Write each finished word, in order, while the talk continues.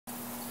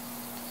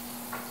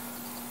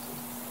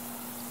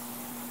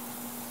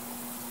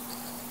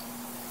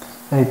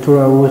I threw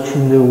a wish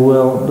in the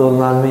well, don't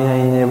let me,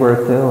 I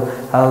never tell.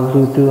 I'll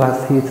do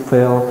as it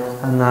fell,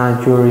 and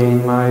now you're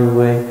in my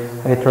way.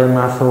 I tried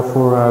myself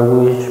for a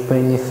wish,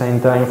 pain is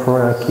in time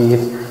for a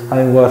kiss.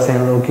 I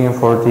wasn't looking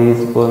for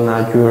this, but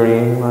now you're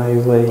in my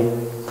way.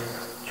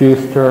 You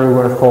started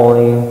were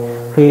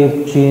falling,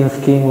 ripped jeans,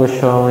 skin was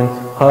showing.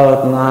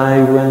 Hot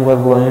night, wind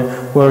was blowing,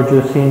 where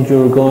you think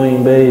you're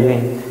going,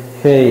 baby?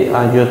 Hey,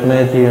 I just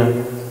met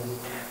you,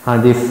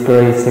 and this is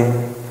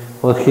crazy,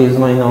 but here's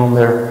my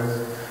number.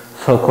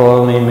 So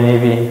call me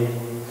maybe.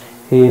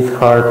 It's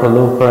hard to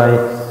look right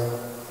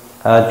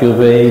at you,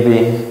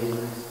 baby,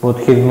 but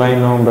here's my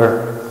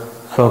number.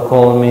 So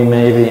call me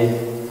maybe.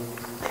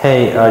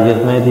 Hey, I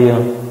just met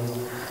you,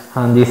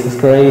 and this is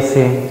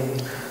crazy,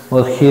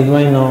 but here's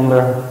my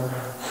number.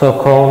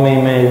 So call me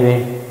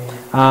maybe.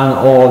 And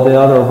all the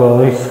other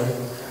boys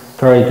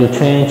try to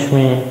change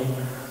me,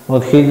 but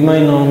here's my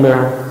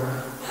number.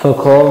 So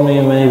call me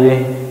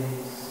maybe.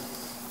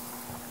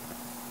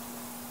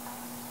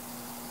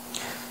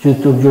 You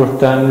took your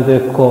time with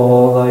the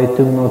call, I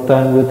took no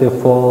time with the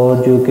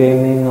fall. You gave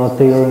me no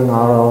tearing at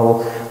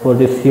all, but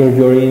this year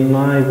you're in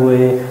my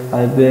way.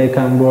 I beg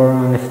and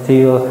born and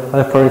steal,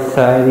 at first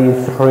sight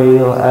it's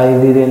real. I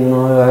didn't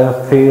know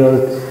I feel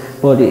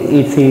it, but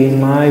it's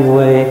in my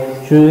way.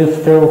 You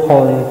still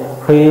holding,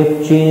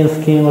 ripped jeans,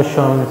 skin was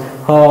showing.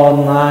 All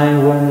night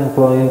when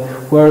blowing,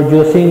 where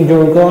you think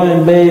you're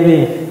going,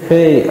 baby?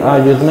 Hey,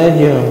 I just met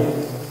you,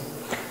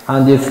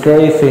 and it's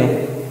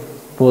crazy,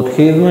 but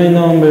here's my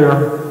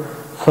number.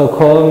 So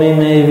call me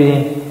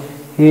maybe.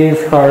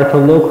 It's hard to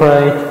look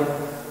right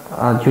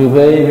at you,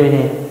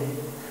 baby,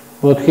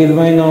 but here's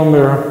my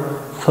number.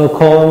 So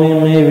call me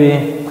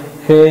maybe.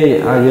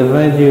 Hey, I just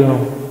met you,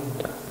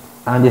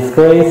 and it's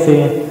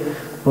crazy,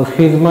 but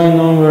here's my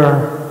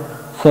number.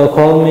 So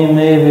call me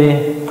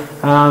maybe.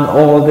 And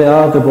all the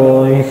other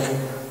boys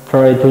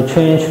try to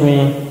change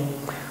me,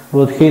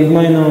 but here's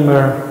my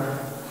number.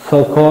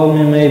 So call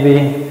me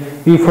maybe.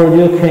 Before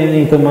you came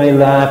into my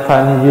life,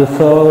 I need you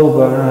so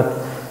bad.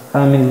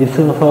 I miss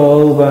you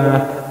so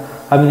bad.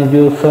 I miss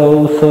you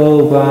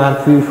so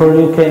bad. Before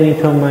you came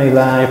into my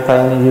life,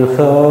 I need you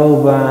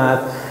so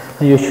bad.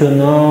 And you should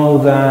know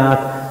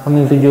that. I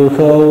miss you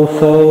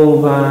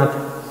so bad.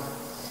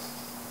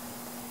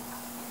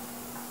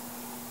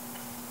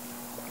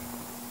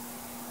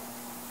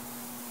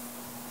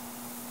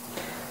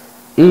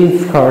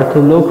 It's hard to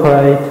look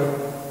right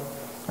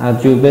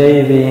at you,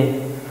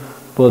 baby,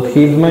 but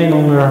here's my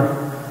number.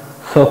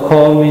 So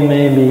call me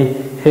maybe.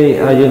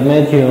 Hey, I just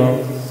met you,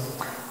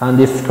 and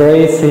it's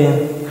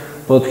crazy,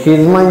 but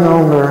here's my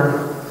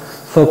number.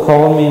 So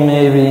call me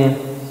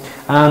maybe.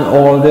 And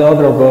all the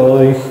other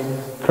boys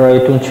try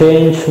to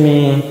change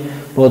me,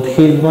 but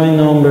here's my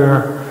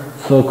number.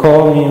 So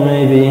call me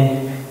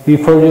maybe.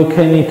 Before you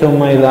came into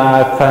my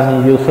life, I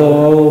need you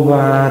so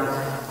bad.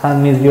 I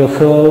miss you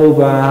so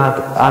bad.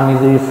 I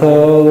miss you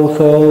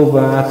so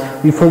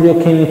bad. Before you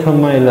came into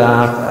my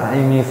life, I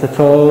miss you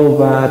so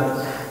bad,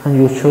 and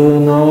you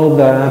should know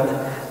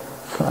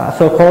that.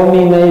 So call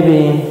me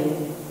maybe.